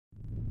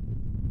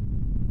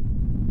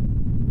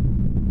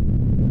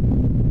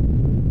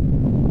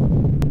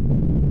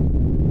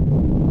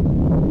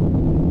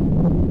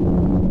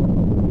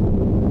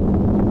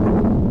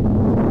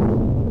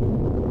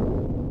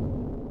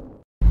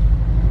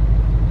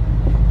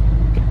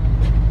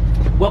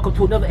Welcome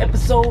to another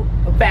episode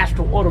of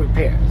Astral Auto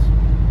Repairs.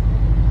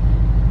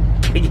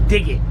 Can you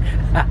dig it?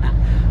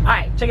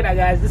 Alright, check it out,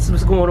 guys. This is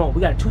what's going on.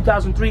 We got a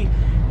 2003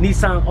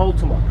 Nissan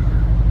Altima.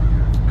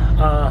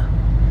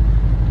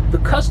 The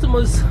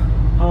customer's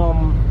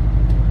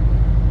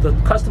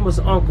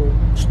uncle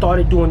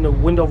started doing the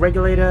window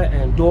regulator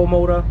and door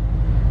motor.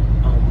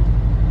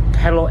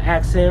 Had a little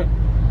accident,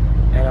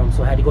 and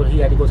so he had to go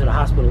to the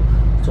hospital.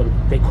 So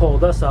they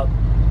called us up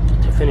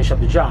to finish up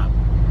the job.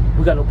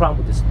 We got no problem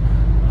with this.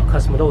 Our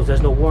customer knows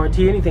there's no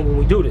warranty, anything when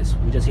we do this.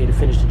 We just here to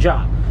finish the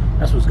job.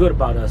 That's what's good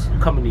about us.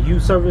 Coming to you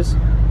service,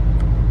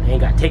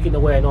 ain't got taken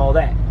away and all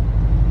that.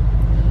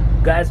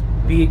 Guys,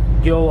 keep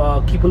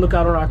a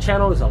lookout on our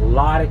channel. There's a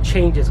lot of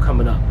changes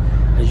coming up.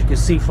 As you can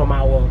see from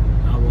our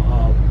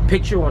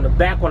picture on the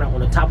back, on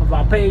the top of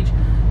our page,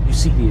 you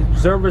see the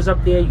observers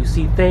up there. You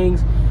see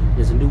things.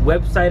 There's a new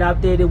website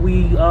out there that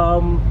we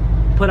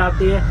put out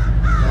there,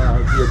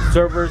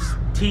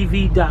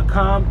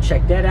 theobserverstv.com.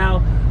 Check that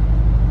out.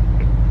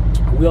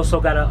 We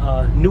also got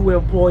a new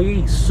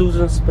employee,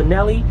 Susan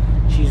Spinelli.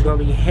 She's going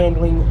to be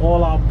handling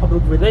all our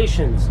public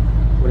relations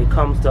when it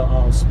comes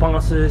to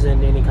sponsors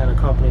and any kind of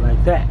company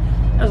like that.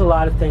 There's a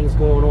lot of things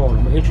going on.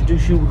 I'm going to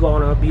introduce you. We're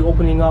going to be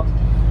opening up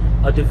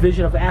a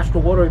division of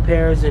Astral Auto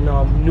Repairs in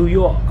New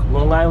York,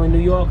 Long Island, New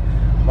York.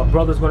 My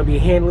brother's going to be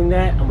handling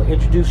that. I'm going to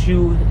introduce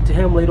you to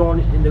him later on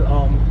in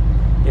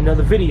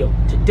another video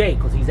today,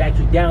 because he's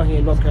actually down here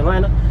in North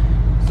Carolina.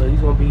 So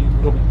we're going to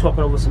be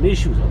talking over some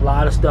issues. A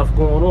lot of stuff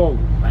going on.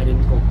 Right, and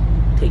we're going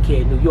to take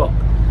care of New York.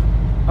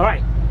 All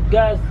right,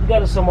 guys, we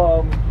got some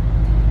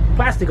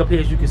plastic up here,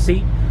 as you can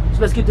see.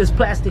 So let's get this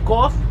plastic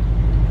off.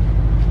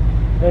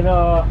 And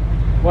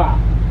wow,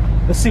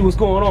 let's see what's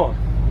going on.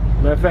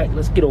 Matter of fact,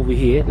 let's get over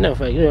here. Matter of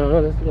fact,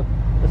 let's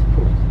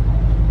pull it.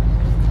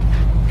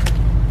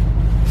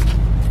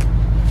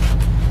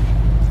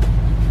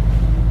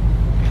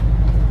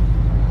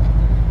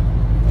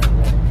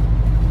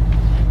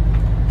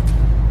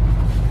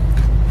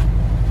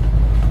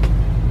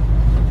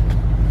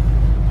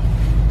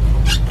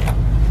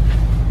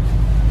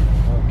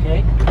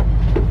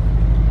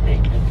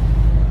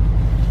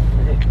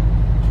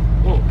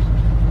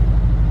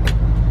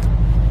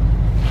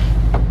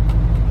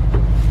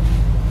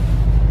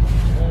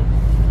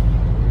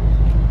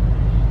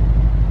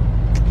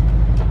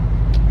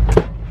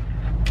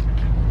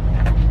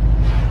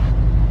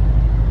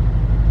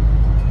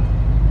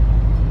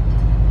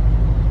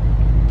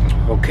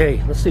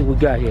 Okay, let's see what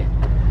we got here.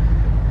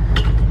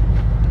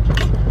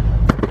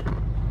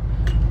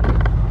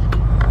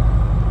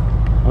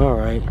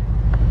 Alright.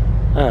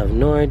 I have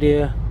no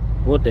idea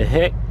what the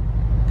heck.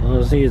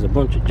 All I see is a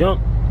bunch of junk.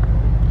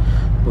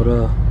 But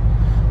I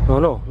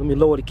don't know. Let me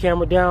lower the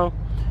camera down.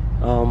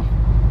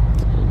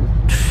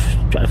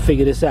 Try to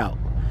figure this out.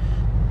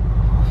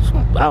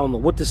 I don't know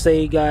what to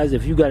say, guys,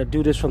 if you gotta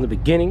do this from the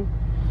beginning.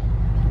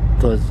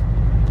 Because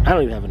I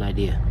don't even have an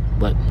idea.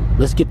 But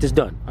let's get this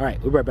done.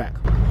 Alright, we'll be right back.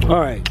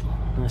 Alright.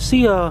 I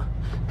see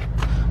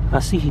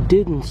he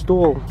did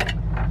install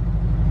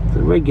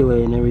the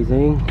regulator and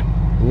everything.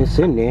 And it's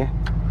in there.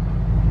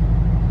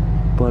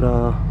 But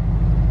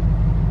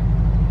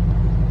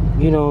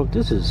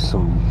this is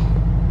some,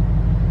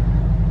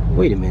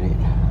 wait a minute.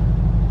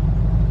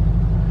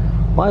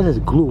 Why is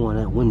there glue on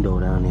that window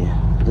down there?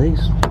 Are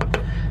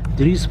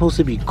these supposed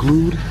to be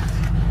glued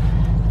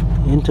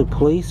into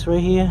place right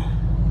here?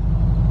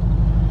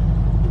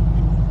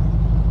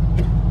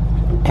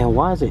 And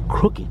why is it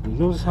crooked? You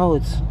notice how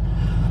it's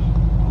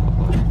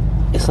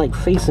like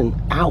facing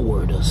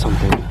outward or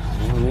something.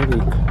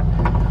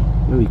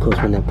 Maybe close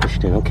when that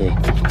pushed in. Okay.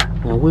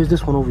 Now where's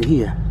this one over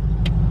here?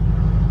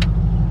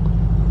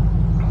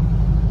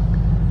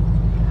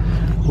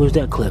 Where's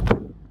that clip?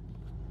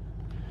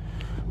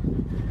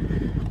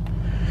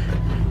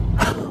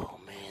 Oh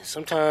man,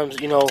 sometimes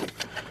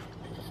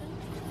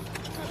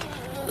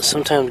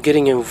sometimes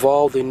getting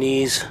involved in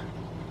these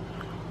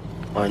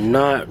are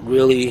not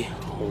really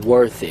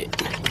worth it.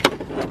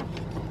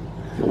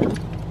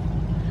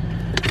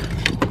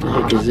 What the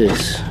heck is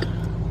this?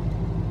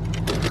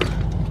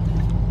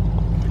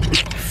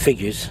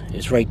 Figures,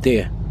 it's right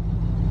there.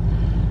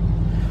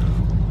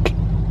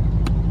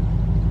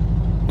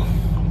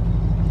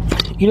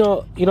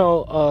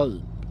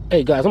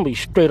 Hey guys, I'm gonna be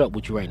straight up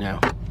with you right now.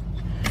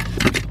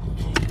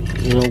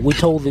 We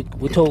told the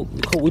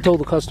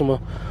customer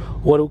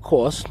what it would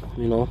cost,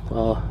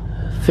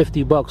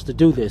 $50 to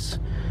do this.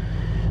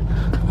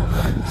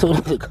 So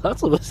the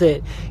customer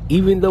said,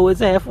 even though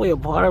it's halfway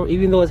apart,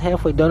 even though it's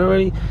halfway done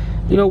already,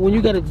 when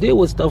you got to deal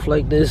with stuff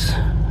like this,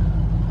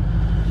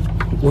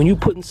 when you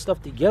putting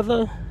stuff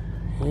together,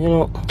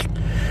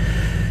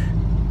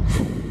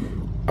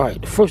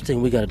 Alright, the first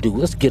thing we got to do,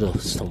 let's get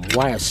some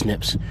wire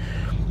snips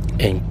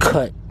and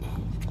cut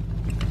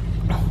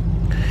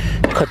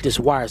this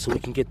wire so we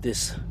can get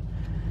this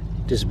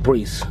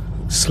brace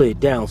slid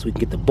down, so we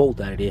can get the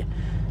bolt out of there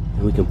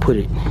and we can put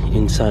it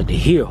inside to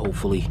here,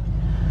 hopefully,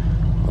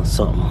 or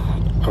something.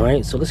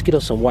 Alright, so let's get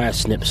us some wire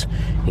snips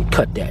and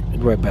cut that.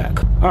 Right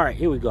back. Alright,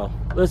 here we go.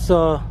 Let's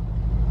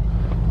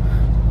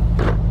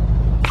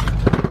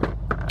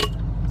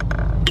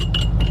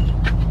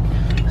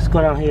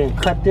go down here and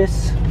cut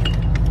this.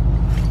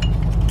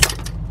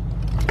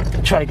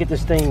 Try to get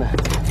this thing.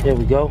 There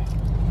we go.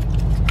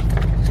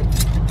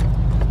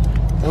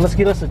 And let's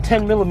get us a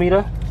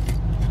 10mm.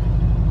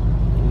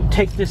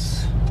 Take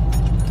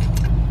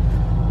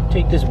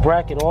this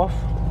bracket off.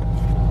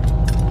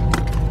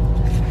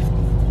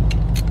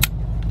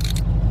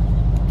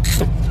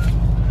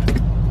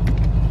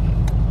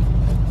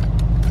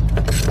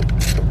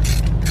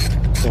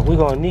 So we're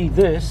gonna need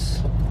this.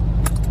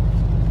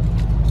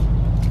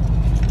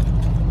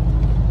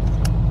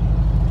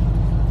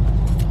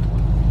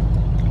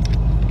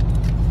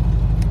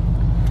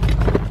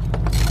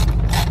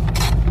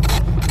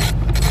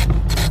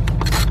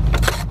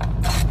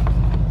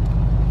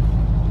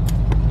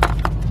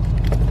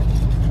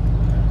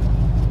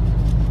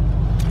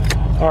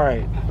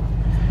 Alright,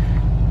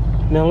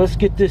 now let's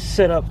get this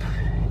set up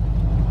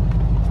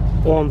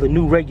on the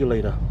new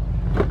regulator.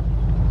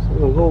 So we're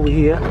gonna go over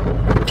here.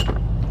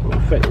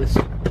 In fact, let's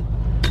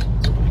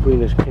bring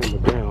this camera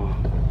down.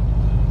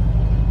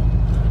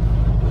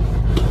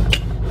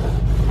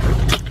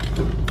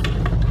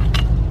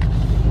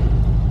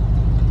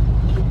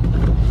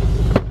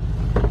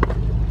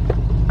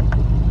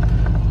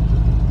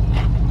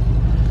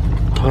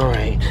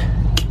 Alright.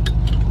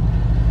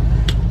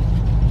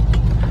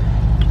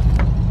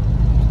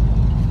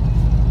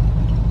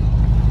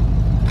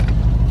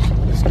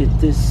 Get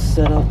this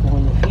set up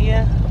on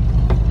here.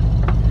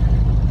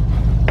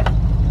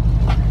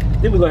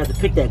 Then we're gonna have to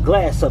pick that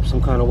glass up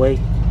some kind of way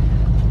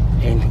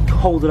and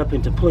hold it up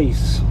into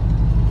place.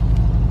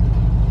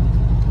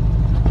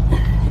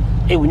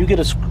 Hey, when you get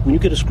a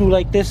screw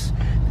like this,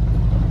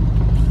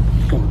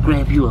 I'm gonna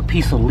grab you a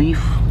piece of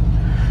leaf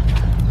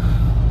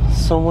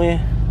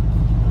somewhere.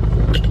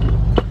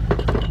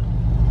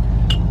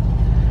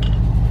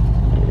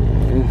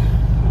 And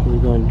what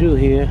we're gonna do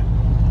here,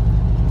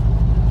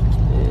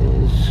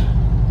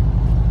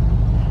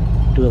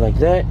 do it like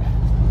that.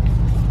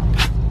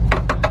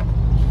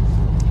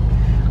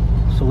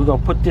 So we're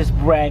gonna put this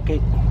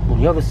bracket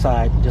on the other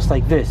side just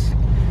like this.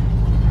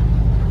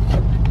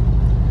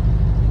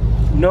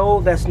 No,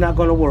 that's not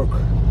gonna work,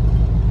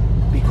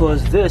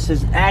 because this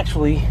is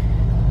actually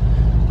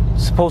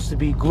supposed to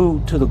be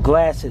glued to the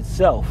glass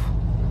itself.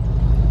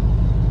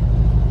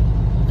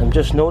 I'm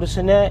just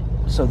noticing that,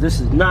 so this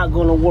is not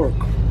gonna work.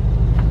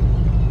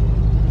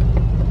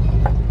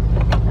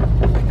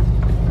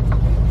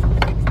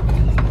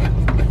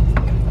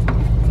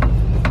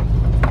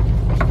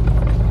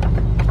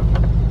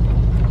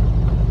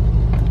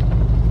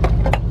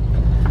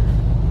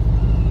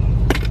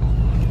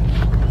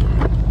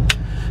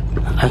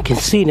 I can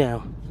see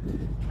now.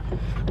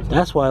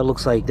 That's why it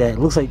looks like that. It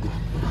looks like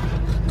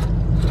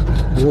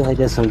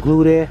there's some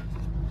glue there.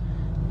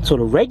 So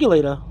the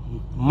regulator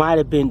might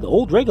have been, the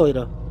old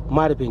regulator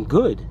might have been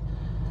good.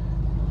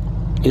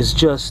 It's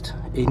just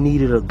it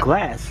needed a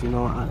glass, you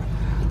know,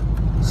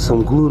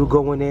 some glue to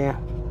go in there,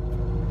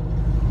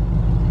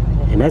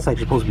 and that's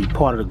actually supposed to be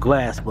part of the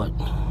glass. But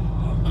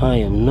I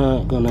am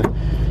not gonna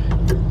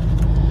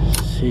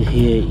sit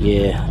here.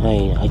 Yeah,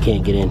 I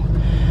can't get in.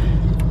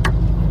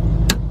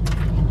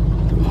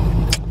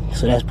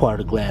 So that's part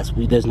of the glass.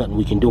 There's nothing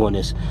we can do on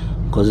this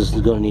because this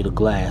is going to need a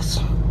glass.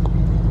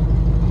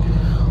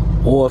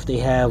 Or if they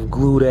have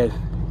glue that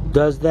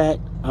does that,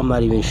 I'm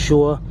not even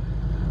sure.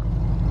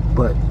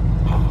 But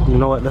you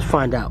know what? Let's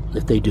find out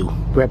if they do.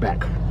 Right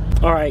back.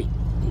 All right,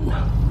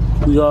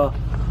 we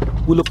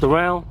looked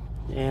around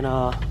and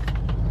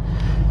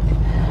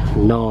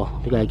no,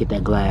 we gotta get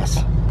that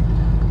glass.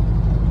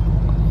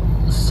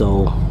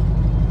 So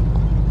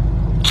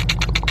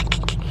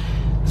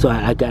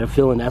I got a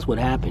feeling that's what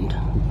happened.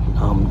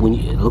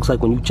 It looks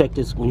like when you check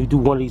this, when you do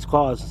one of these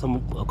cars,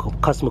 a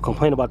customer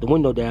complained about the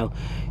window down,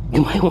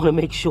 you might want to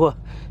make sure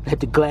that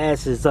the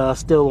glass is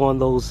still on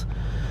those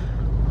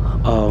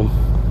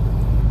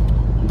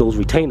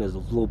retainers,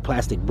 those little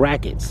plastic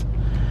brackets.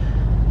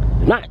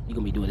 If not, you're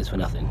gonna be doing this for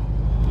nothing.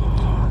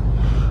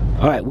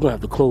 All right, we're gonna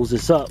have to close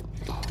this up.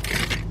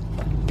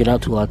 Get our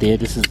tool out there.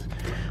 This is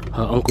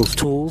her uncle's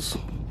tools,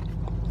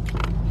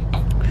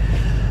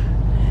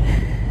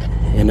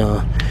 and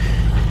we'll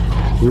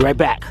be right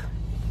back.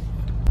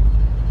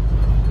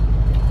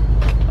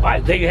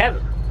 Alright, there you have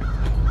it.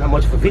 Not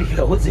much of a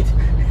video, is it?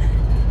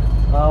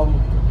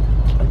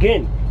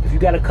 Again, if you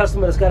got a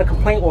customer that's got a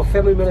complaint or a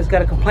family member that's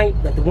got a complaint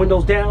that the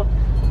window's down,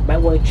 you might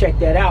want to check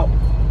that out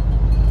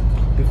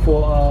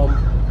before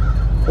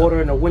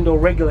ordering a window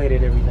regulator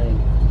and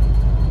everything.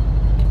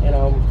 And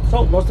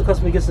so once the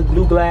customer gets the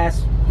glue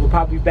glass, we'll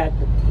probably be back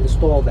to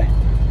install that.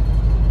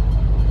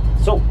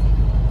 So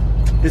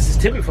this is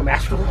Timmy from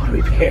Astral Auto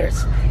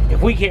Repairs.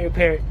 If we can't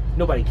repair it,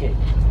 nobody can.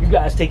 You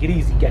guys take it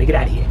easy. You gotta get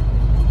out of here.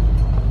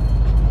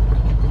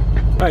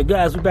 Alright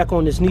guys, we're back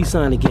on this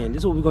Nissan again.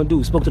 This is what we're gonna do.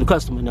 We spoke to the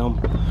customer now.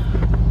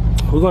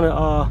 We're gonna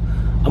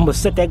I'm gonna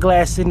set that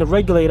glass in the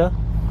regulator,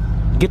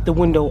 get the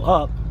window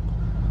up,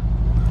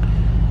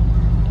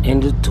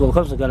 and to the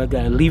customer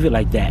gotta leave it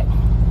like that.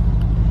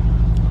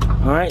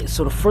 Alright,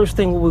 so the first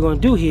thing what we're gonna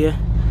do here,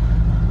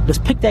 let's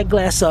pick that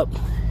glass up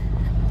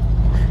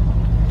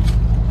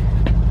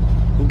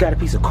we got a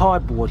piece of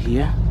cardboard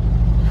here,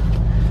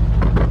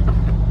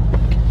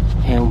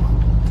 and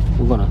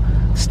we're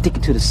gonna stick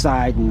it to the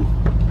side and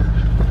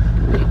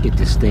get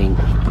this thing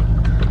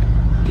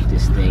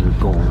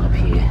going up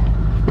here.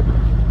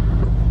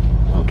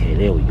 Okay,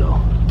 there we go.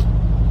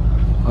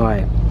 All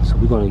right, so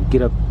we're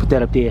gonna put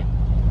that up there.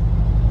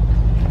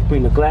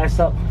 Bring the glass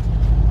up.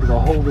 We're gonna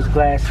hold this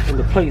glass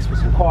into place with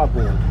some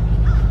cardboard.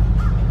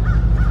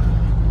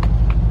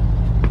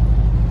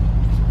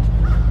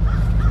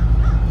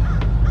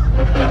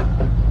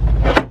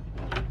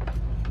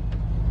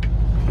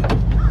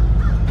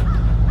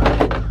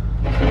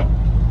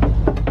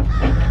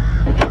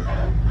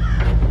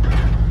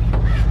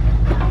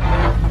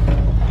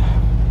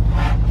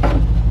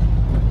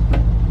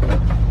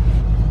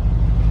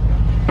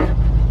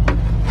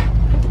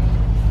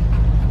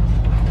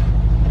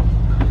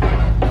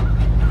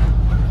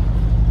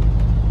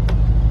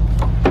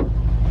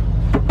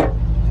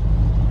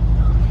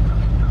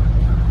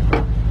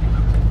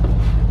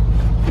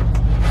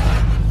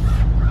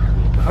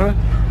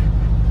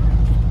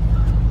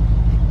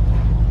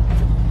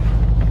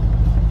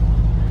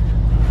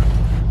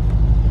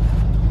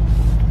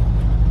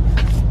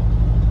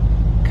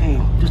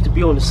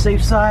 On the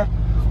safe side,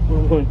 what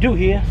I'm going to do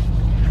here,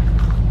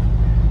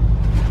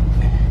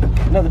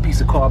 another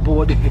piece of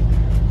cardboard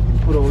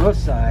and put on the other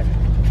side.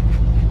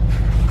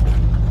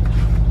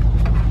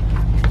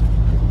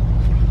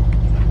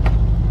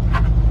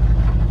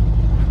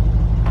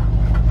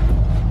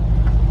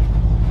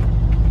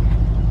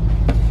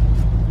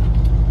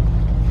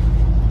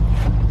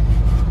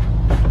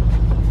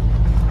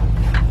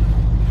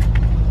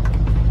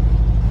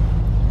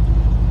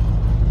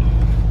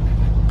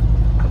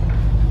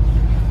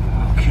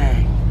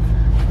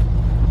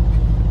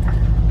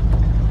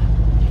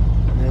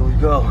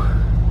 Go.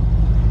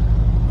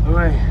 All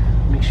right,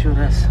 make sure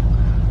that's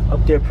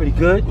up there pretty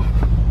good.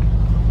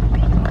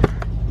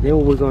 Then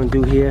what we're going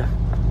to do here,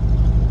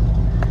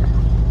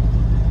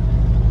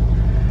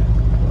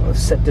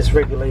 set this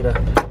regulator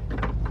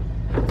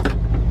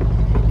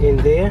in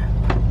there.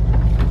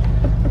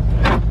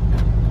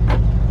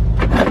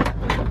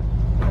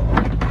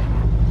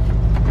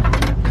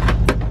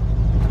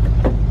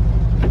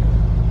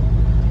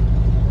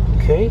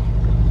 Okay.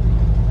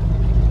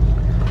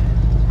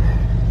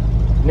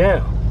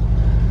 Now,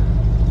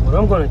 what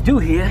I'm going to do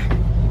here,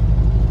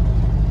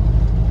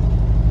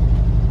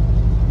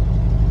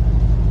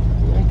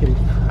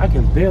 I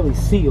can barely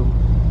see them.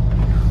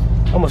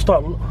 I'm going to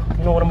start, you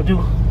know what I'm going to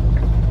do?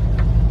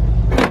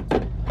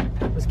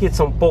 Let's get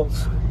some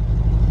bolts.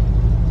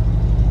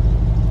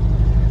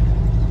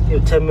 Get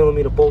a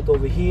 10mm bolt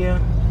over here.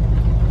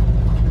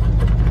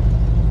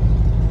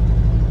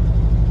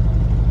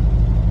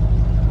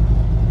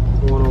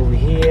 One over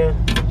here,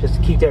 just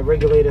to keep that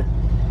regulator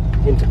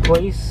into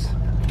place.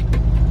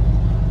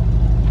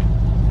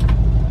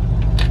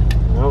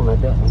 No, not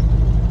that one.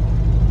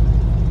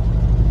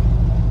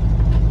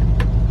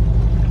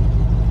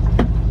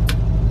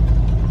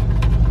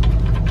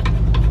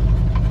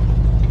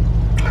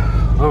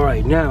 All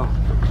right, now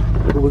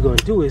what we're going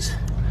to do is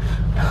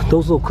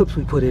those little clips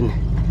we put in,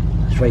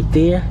 it's right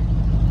there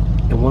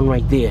and one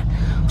right there.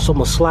 So I'm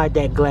going to slide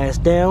that glass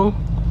down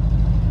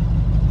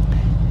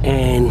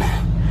and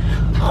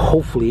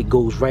hopefully it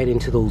goes right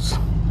into those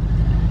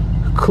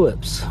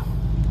clips.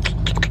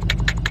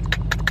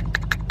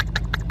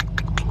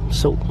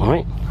 So, all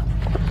right,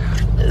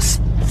 let's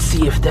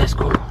see if that's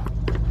gonna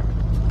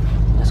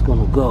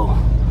go.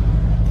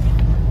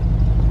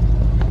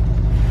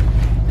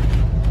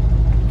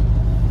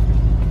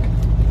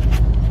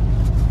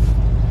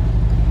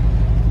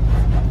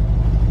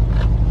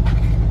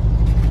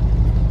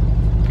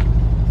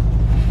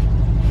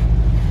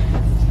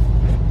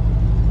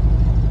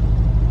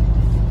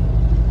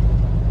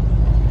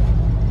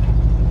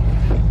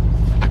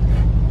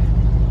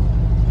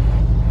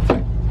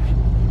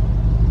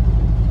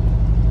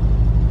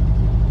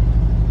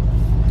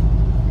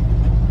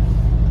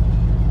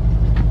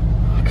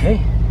 Okay.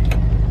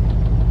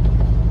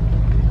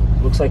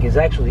 Looks like it's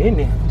actually in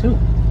there too.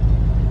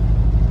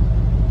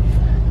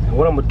 And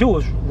what I'm gonna do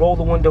is roll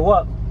the window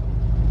up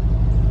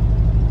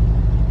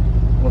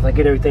once I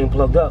get everything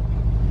plugged up.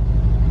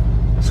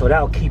 So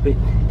that'll keep it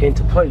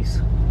into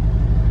place.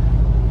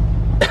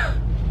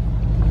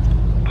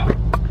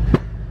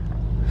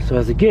 So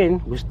as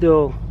again, we're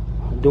still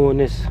doing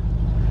this,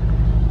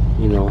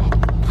 you know,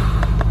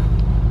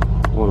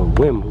 on a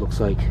whim,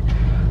 looks like.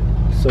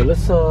 So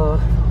let's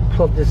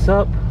plug this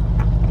up.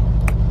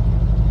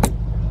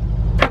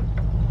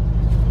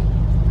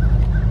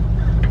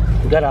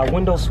 We got our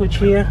window switch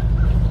here.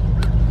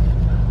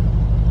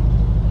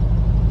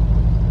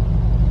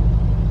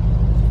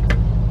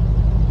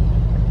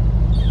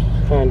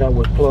 Find out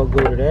what plug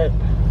go to that.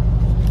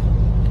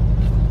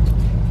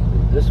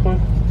 This one.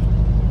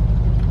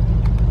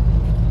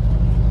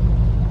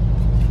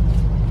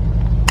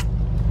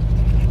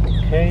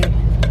 Okay.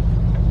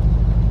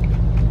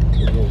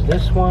 There's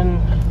this one.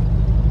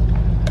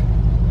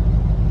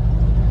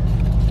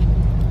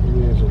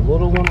 And there's a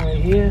little one right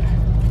here.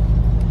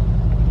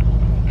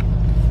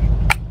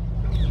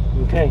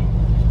 Okay.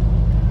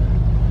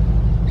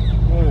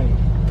 Alright.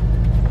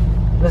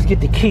 Let's get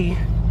the key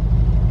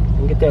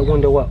and get that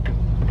window up.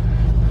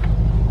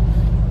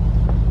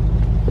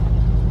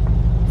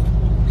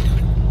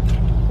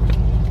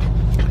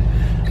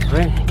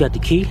 Alright, got the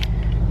key.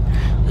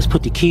 Let's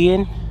put the key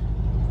in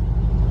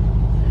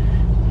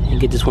and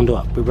get this window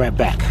up. Be right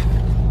back.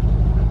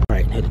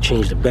 Alright, had to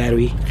change the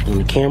battery on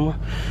the camera.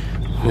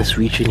 Let's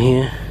reach in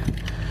here.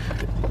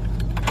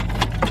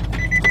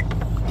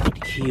 Put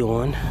the key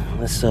on.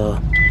 Let's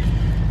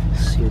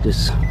see if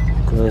this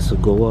glass will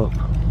go up.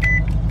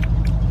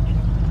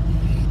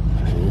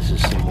 Man, this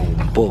is some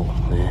old bull,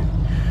 man.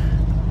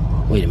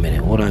 Wait a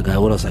minute, what I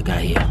got? What else I got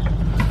here?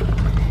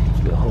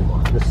 Yo, hold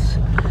on. Let's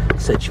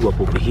set you up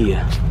over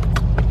here.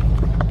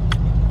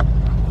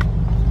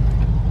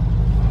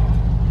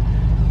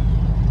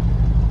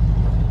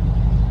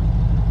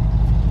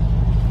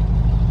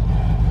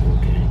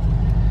 Okay.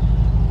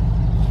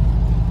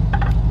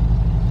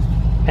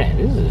 Man,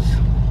 this is.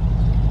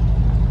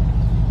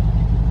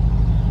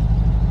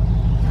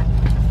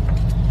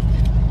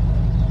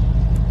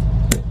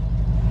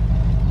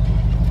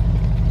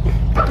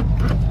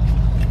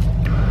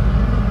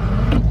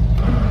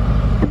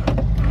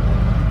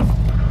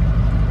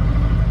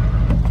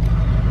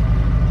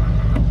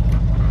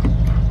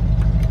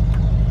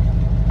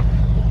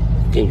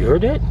 Can you hear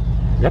that?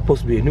 That's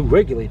supposed to be a new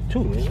regulator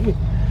too, man. Let me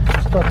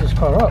start this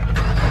car up.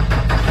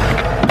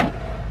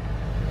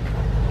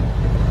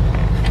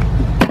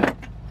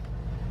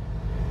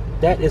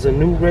 That is a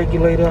new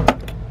regulator.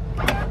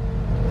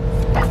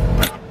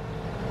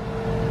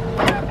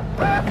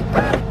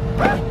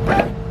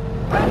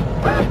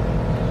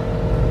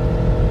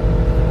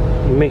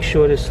 Make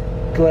sure this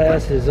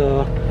glass is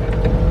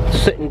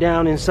sitting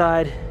down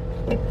inside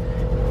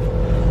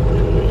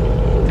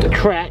the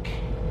crack.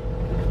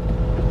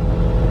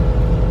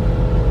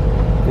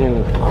 And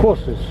of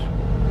course, as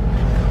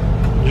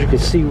you can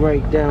see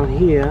right down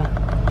here,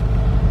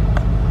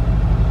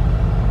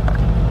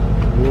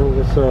 you know,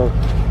 this as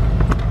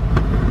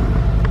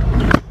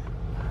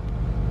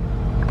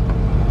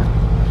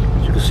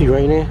you can see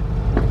right there,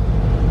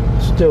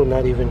 still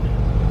not even.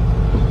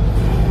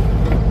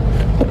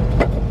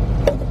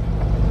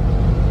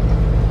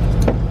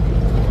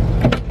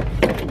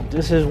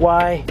 This is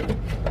why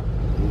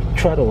we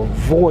try to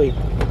avoid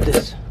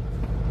this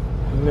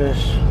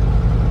mess.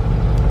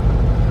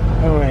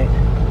 Alright,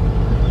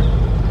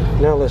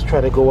 now let's try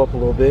to go up a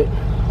little bit.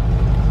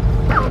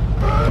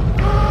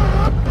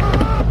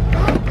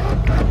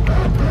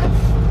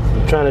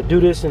 I'm trying to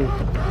do this and...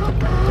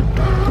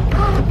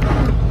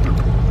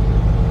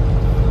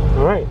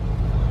 Alright.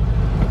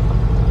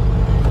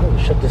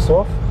 Shut this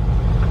off.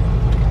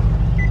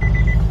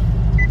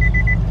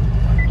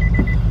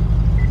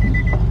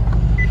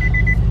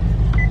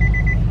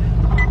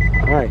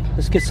 Alright,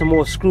 let's get some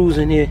more screws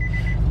in here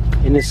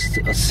in this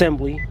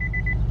assembly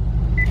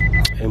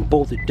and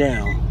bolt it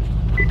down.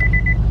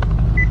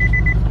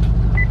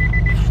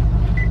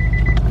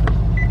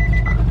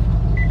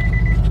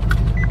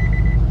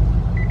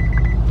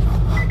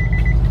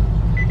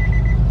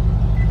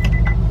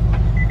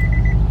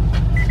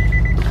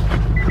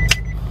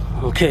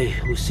 Okay,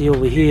 we see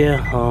over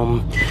here,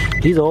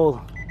 these are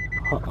all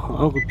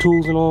Uncle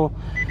tools and all.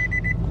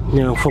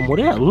 Now from what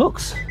that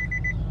looks,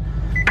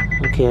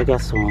 okay, I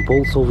got some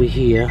bolts over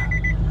here.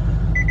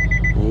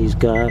 And he's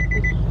got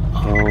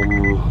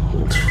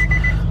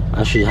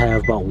I should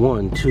have about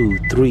 1, 2,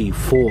 3,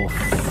 4,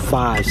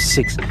 5,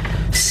 6,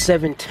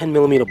 7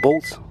 10mm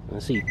bolts. I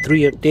see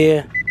 3 up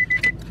there.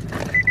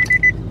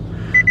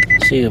 I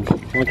see a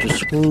bunch of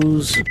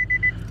screws.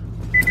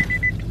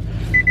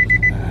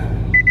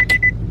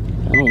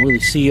 I don't really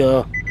see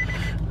what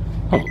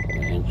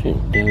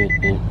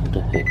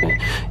the heck,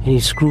 man. Any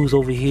screws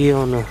over here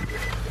on the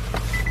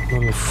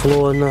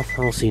floor? Nothing.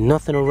 I don't see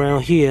nothing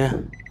around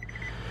here.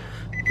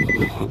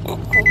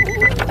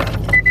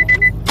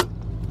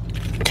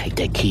 Take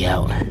that key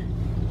out.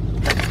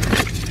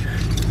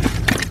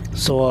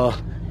 So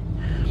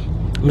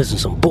missing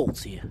some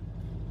bolts here.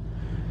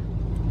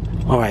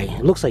 Alright,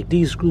 it looks like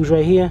these screws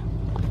right here,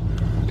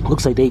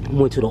 looks like they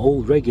went to the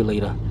old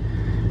regulator,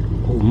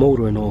 old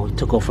motor and all. It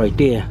took off right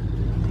there.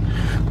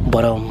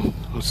 But I'm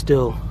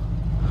still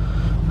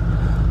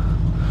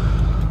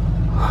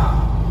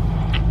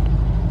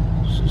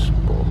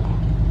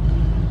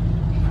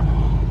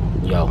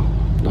yo,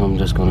 I'm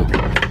just gonna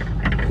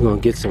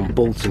get some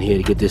bolts in here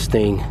to get this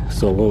thing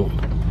so it won't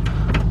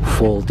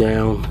fall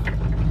down.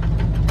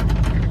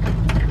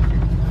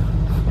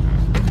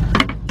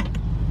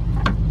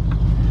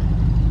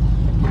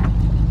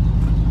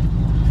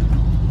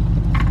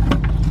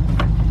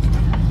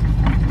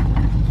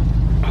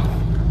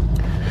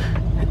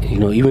 You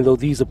know, even though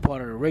these are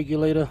part of the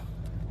regulator,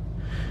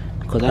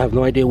 because I have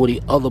no idea where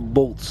the other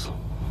bolts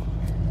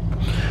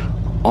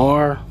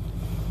are.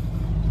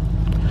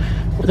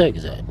 What the heck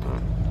is that?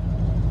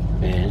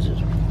 Man, this is...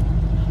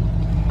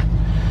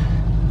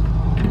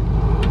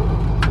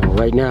 Well,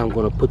 right now I'm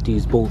going to put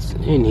these bolts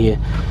in here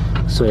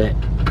so that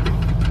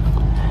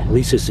at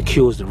least it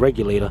secures the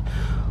regulator.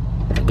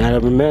 I gotta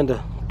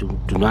remember,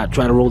 do not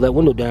try to roll that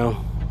window down.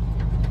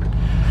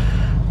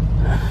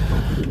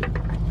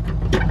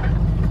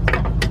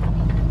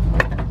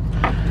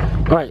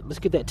 All right, let's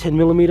get that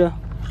 10mm,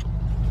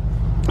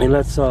 and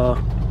let's the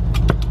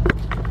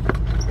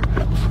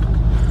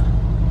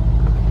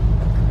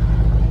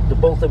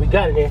bolts that we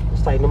got in there,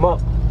 let's tighten them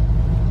up.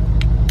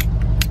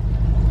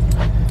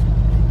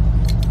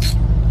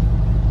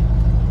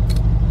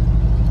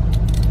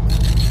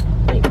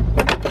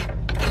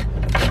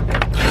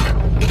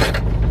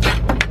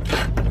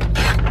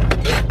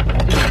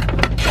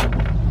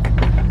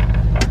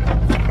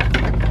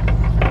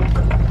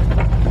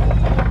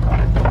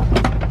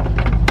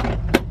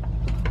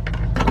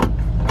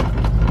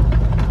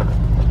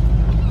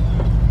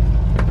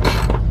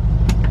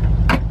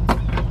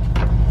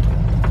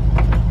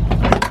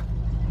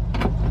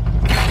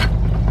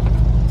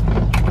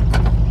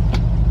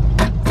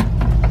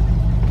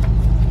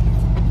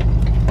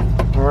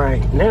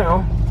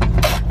 Now,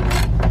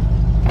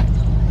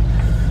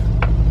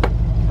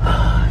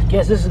 I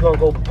guess this is gonna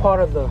go part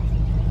of the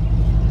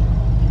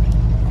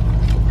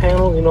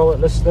panel. You know what?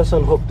 Let's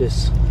unhook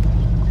this.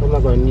 I'm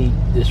not gonna need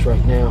this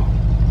right now.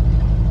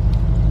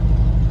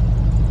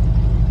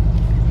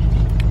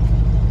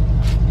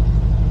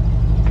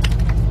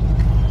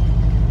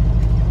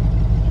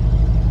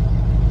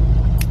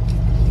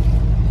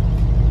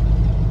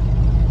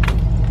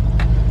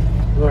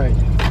 All right.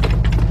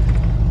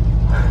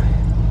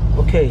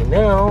 Okay,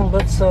 now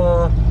let's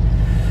there's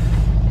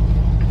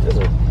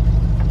a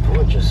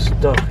bunch of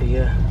stuff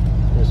here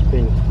that's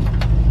been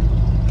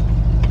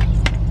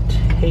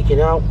taken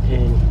out,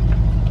 and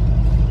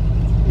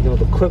you know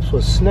the clips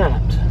were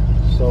snapped,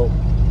 so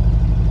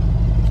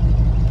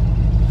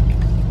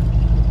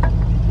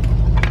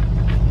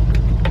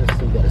let's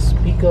see, we got a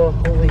speaker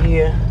over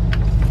here.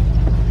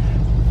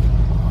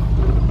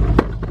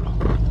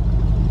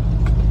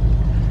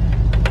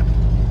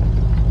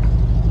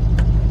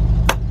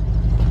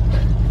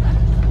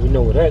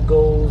 Know where that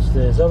goes.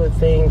 There's other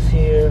things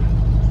here.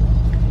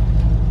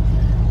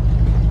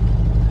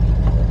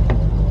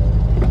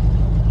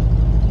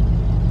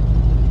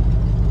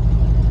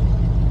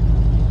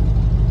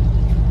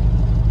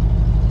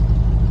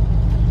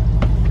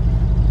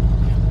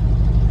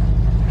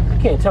 You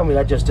can't tell me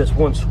that just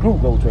one screw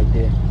goes right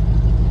there.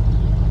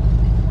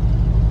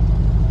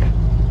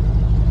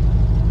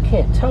 You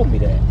can't tell me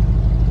that.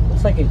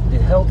 Looks like it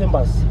held in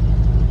by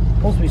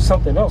supposed to be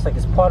something else, like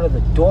it's part of the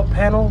door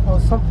panel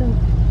or something.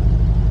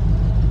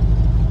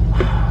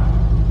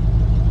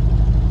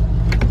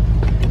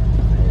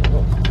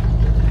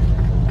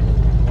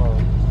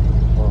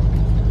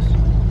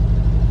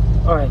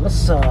 All right, let's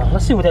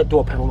see what that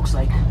door panel looks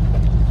like.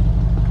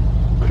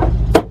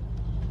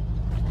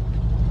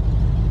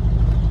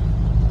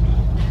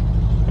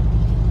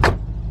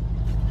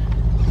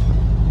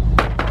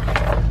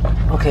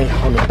 Okay,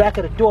 on the back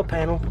of the door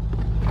panel,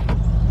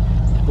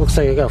 looks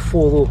like I got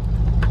 4 little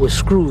where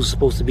screws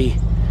supposed to be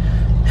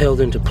held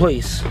into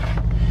place,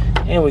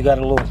 and we got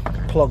a little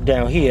plug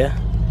down here,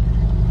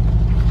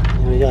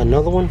 and we got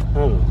another one. I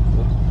don't know.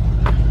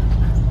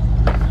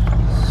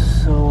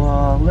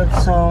 So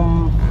let's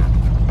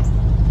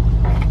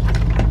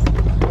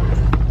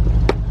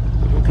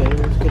okay,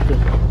 let's get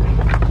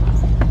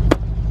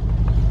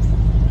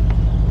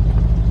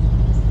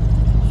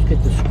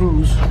the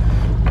screws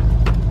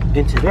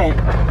into that.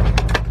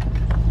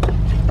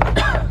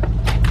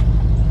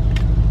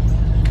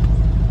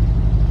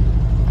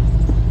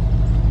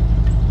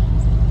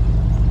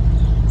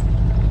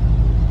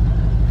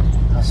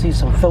 I see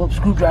some Phillips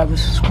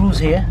screws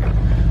here.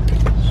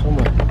 So I'm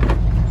gonna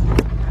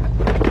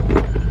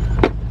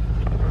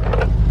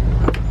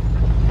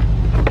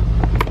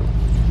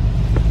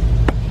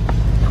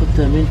put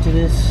them into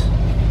this.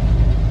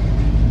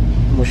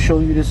 I'm gonna show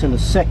you this in a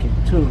second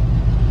too.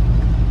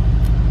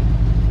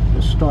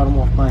 Let's start them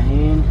off by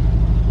hand.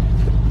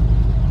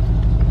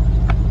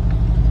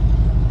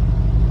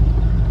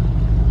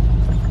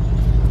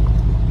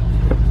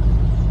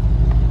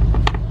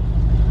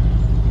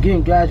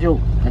 Again, guys, yo,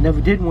 I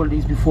never did one of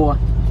these before,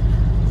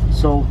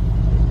 so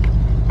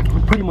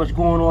I'm pretty much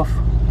going off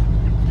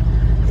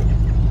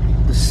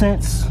the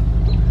sense,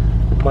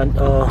 my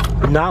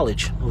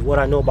knowledge of what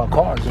I know about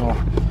cars, you know.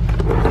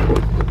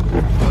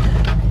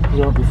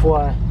 You know, before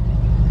I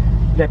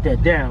let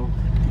that down.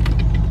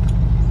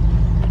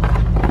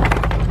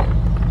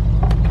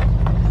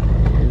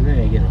 And then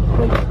I get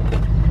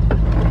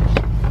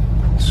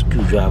a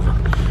screwdriver.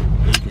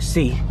 As you can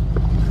see,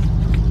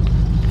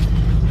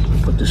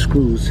 put the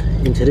screws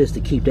into this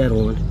to keep that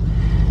on,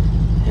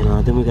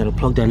 and then we got to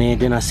plug down there.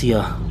 Then I see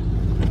a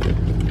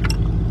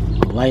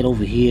light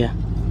over here.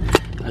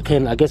 I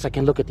guess I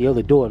can look at the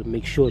other door to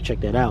make sure.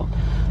 Check that out.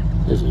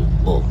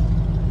 Oh,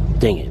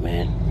 dang it,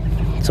 man!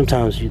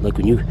 Sometimes like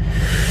when you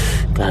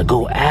gotta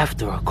go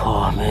after a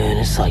car, man,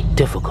 it's like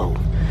difficult.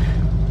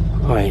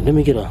 All right, let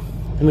me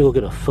go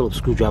get a Phillips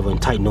screwdriver and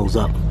tighten those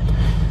up.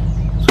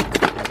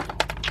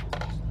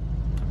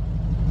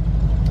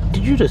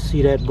 Did you just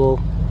see that, bull?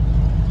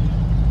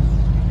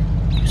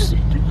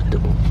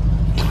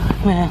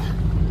 Man,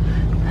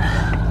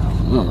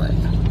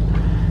 Alright.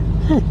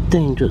 That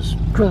thing just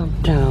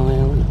dropped down,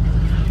 man.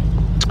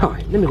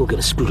 Alright, let me go get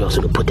a screwdriver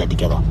so we can put that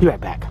together. Be right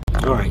back.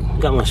 Alright,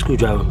 got my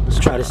screwdriver. Let's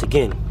try this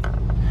again.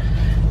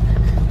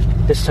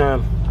 This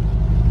time,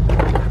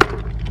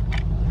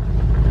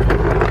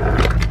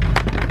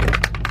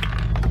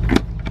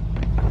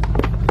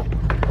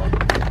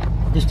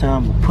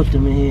 we'll put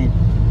them in here.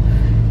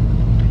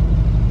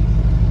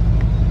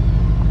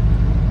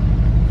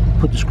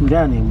 Put the screw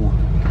down there more.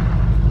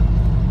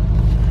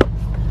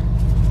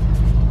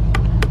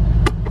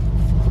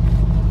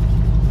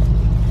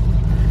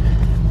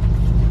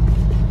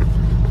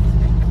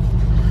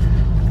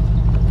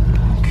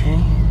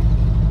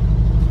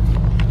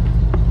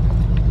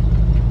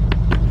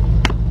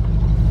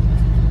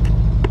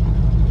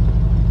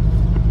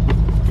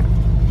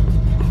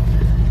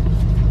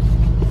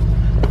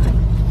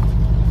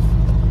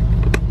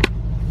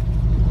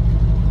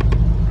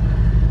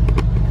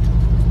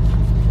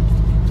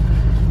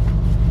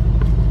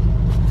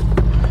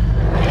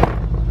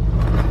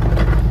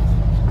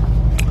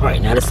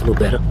 Now that's a little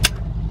better.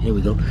 Here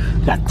we go.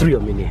 Got 3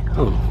 of them in there.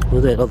 Oh,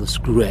 where's that other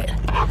screw at?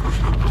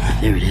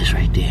 There it is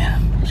right there.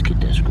 Let's get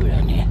that screw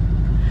down there.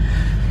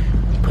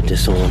 Put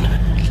this on.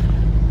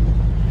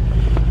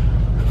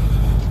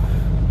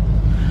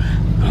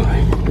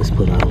 Alright, let's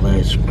put our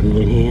last screw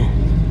in here.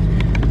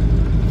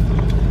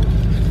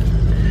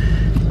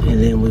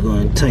 And then we're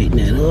going to tighten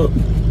that up.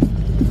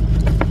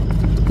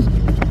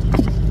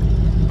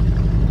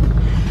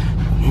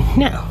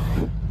 Now,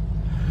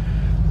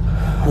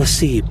 let's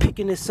see,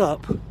 picking this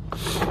up, we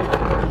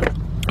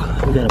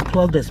got a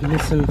plug that's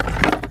missing.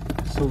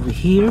 It's over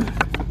here.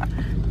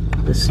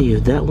 Let's see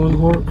if that one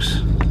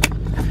works.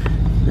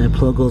 That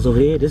plug goes over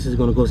there. This is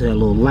going to go to that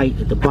little light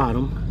at the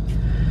bottom.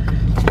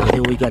 And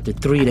then we got the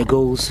 3 that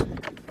goes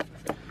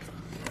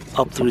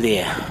up through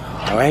there.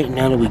 Alright,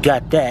 now that we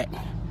got that,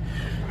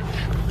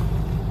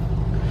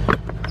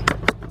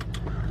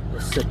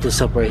 let's set this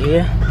up right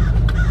here.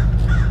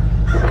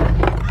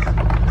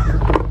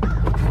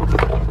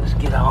 Let's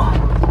get our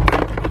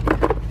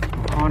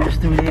harness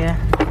through there.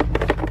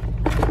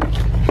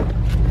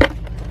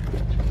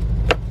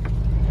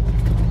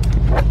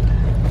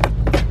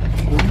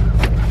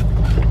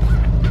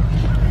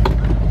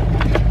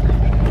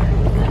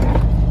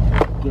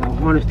 Get our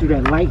harness through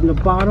that light in the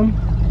bottom.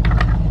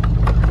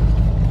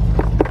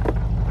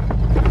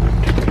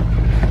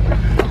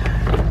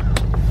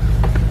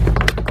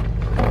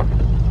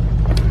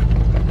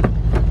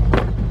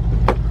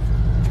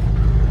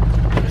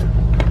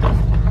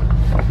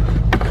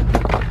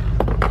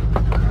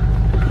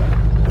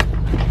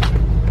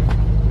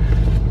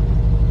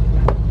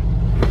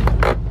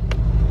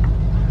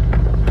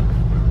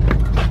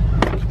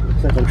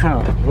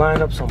 Trying to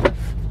line up some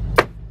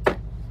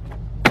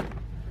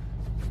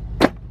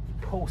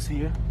posts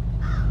here.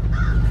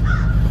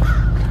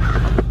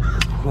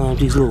 Line up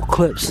these little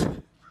clips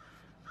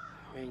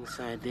right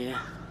inside there.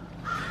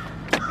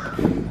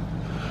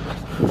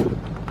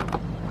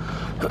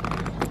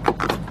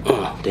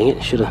 Oh, dang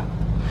it, should have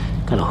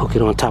gotta hook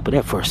it on top of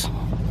that first.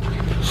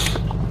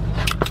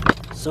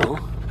 So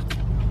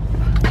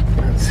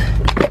let's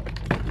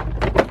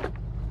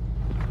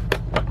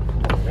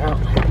pull it out.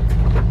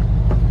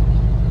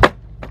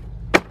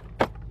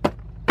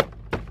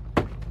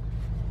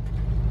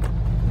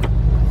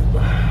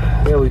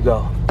 There we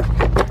go.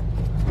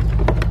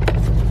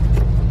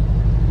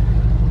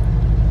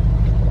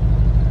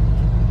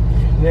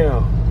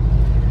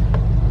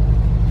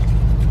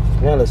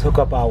 Now let's hook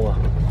up our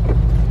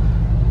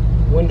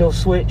window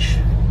switch.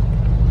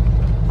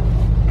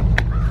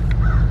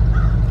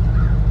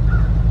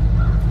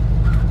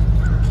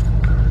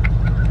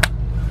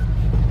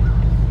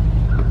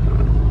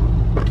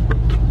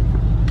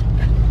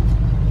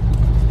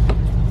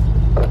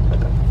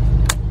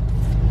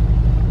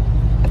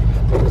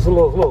 There's a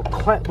little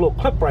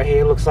clip right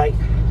here, it looks like.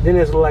 Then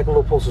there's like a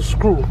little postal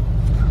screw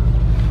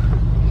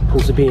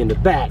supposed to be in the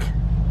back,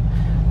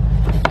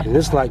 and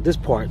this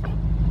part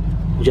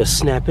will just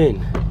snap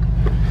in.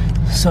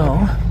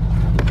 So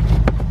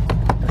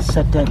let's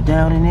set that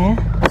down in there.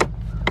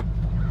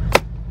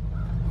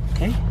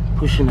 Okay,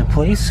 push into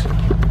place.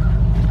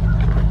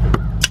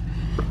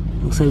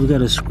 Looks like we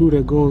got a screw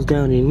that goes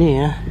down in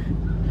there.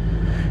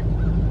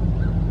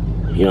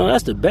 You know,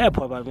 that's the bad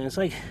part about it, man. It's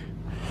like,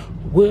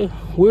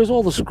 where's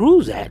all the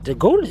screws at to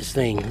go to this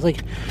thing? It's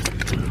like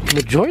the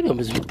majority of them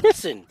is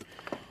missing.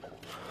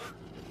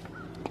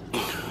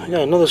 I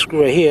got another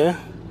screw right here.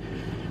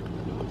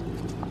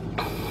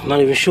 I'm not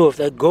even sure if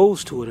that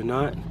goes to it or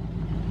not.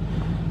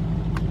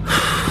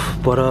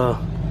 But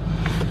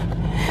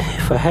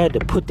if I had to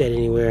put that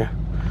anywhere,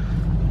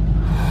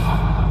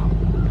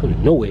 put it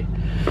nowhere.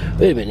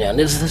 Wait a minute now,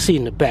 let's see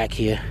in the back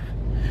here.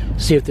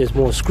 See if there's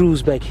more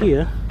screws back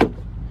here.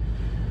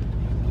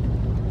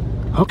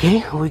 Okay,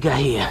 what we got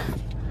here?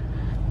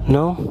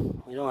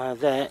 No, we don't have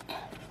that.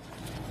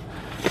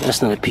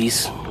 That's not a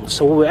piece.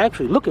 So what we're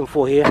actually looking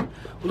for here,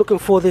 we're looking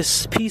for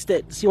this piece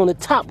that see on the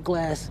top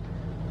glass.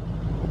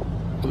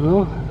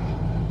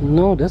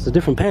 No, that's a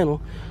different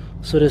panel.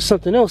 So there's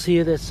something else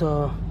here that's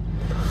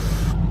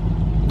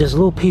there's a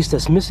little piece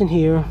that's missing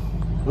here.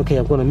 Okay,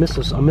 I'm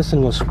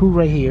missing a screw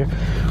right here.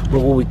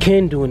 But what we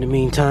can do in the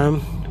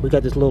meantime, we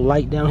got this little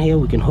light down here.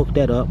 We can hook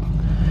that up,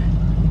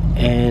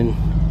 and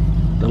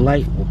the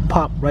light will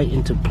pop right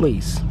into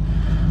place.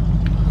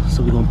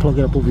 So we're gonna plug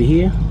it up over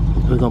here.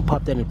 We're gonna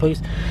pop that in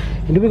place,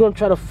 and then we're gonna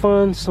try to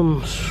find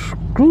some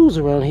screws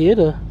around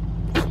here.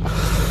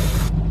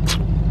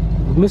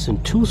 We're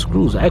missing 2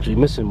 screws. Actually,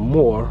 missing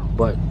more,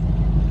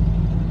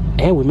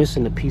 and we're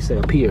missing the piece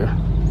up here.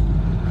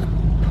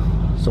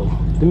 So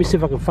let me see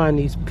if I can find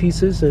these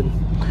pieces, and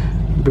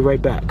be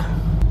right back.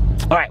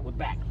 All right, we're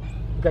back.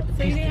 We got the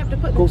piece. You didn't have to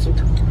put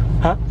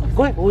Huh?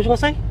 Go ahead. What was you gonna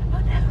say?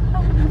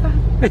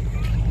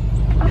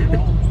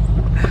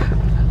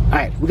 All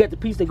right, we got the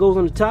piece that goes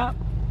on the top.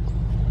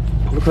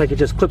 Looks like it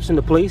just clips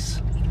into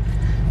place,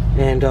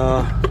 and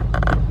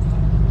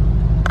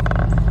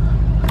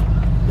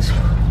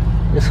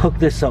let's hook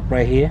this up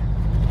right here.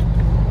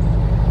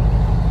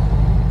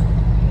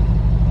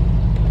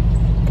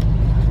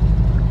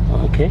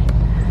 Okay,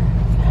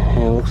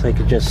 and it looks like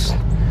it just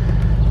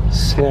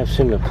snaps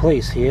into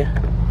place here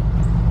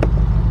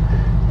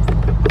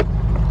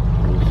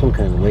some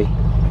kind of way.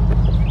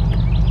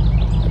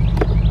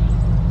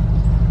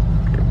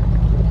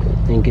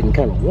 Thing getting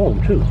kind of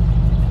warm too.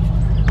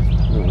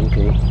 Oh,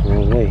 okay,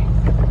 wrong way.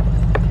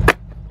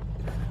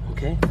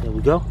 Okay, there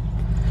we go.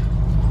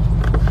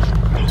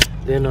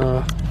 Then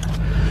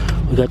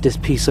we got this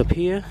piece up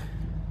here.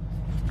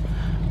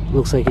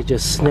 Looks like it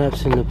just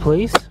snaps into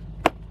place.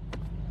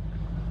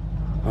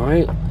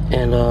 Alright,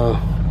 and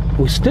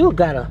we still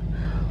got a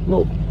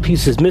little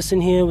pieces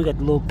missing here. We got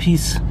the little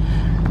piece,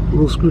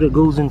 little screw that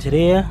goes into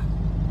there.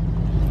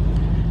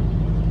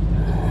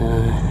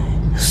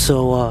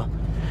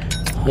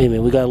 Wait a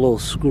minute, we got a little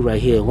screw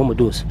right here. What I'm gonna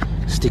do is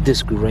stick this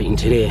screw right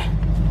into there.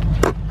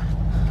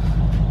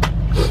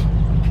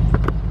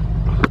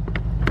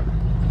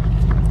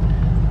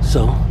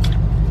 So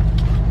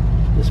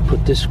let's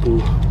put this screw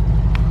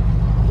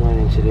right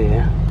into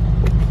there.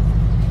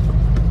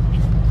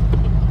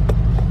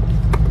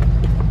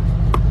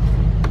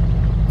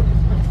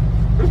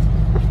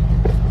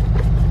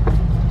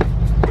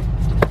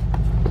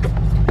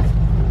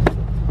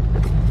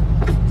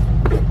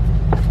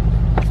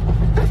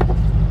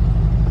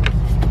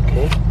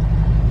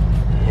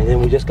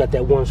 Just got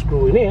that one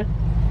screw in there.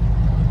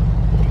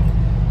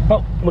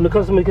 Oh, when the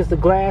customer gets the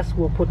glass,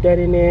 we'll put that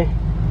in there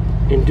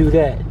and do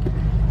that.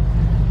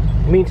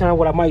 In the meantime,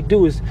 what I might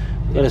do is,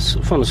 I gotta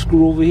find a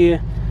screw over here.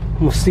 I'm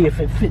gonna see if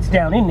it fits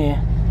down in there,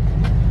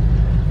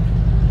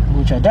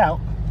 which I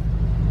doubt.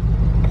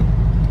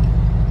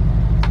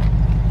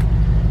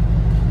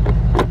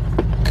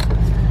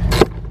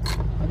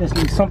 I just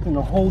need something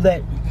to hold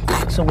that,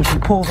 so when she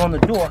pulls on the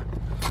door,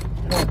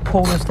 I don't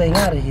pull this thing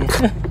out of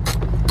here.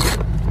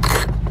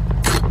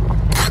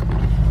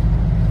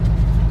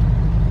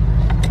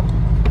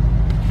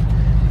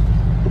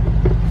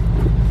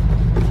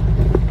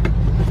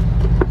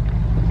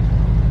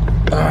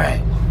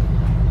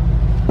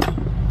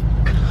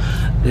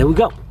 There we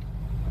go.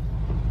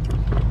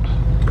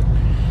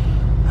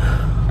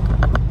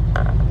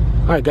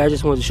 Alright guys,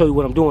 just wanted to show you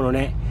what I'm doing on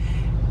that.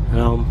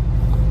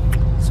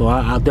 So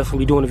I'll definitely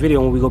be doing a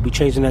video when we go be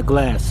changing that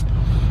glass.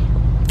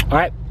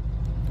 Alright,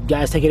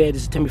 guys, take it there.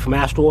 This is Timmy from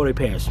Astro Auto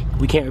Repairs.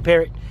 We can't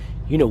repair it.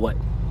 You know what?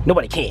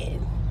 Nobody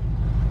can.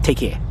 Take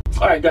care.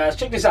 Alright guys,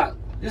 check this out.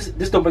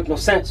 This don't make no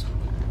sense.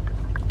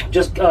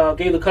 Just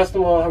gave the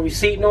customer her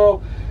receipt and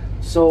all.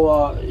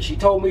 So she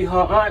told me her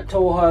aunt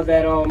told her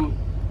that her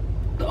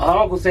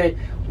uncle said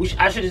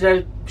I should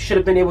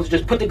have been able to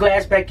just put the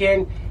glass back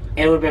in and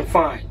it would have been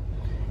fine.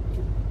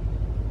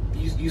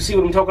 You see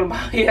what I'm talking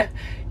about here?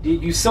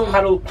 You saw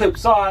how those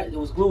clips are. It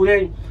was glued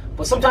in.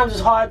 But sometimes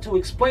it's hard to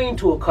explain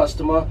to a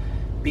customer,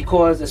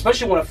 because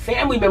especially when a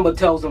family member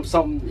tells them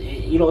something,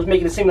 you know, it's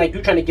making it seem like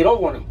you're trying to get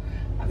over on them.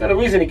 I got a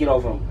reason to get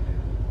over them.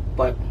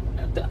 But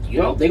you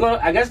know,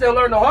 I guess they'll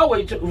learn the hard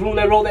way. When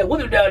they roll that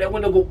window down, that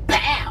window go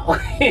pow. All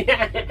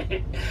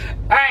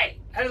right,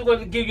 I just wanted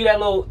to give you that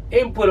little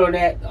input on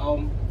that.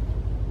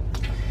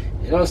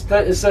 You know, it's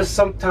just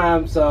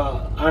sometimes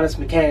honest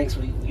mechanics.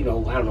 I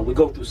don't know. We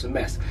go through some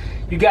mess.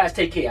 You guys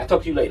take care. I'll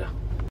talk to you later.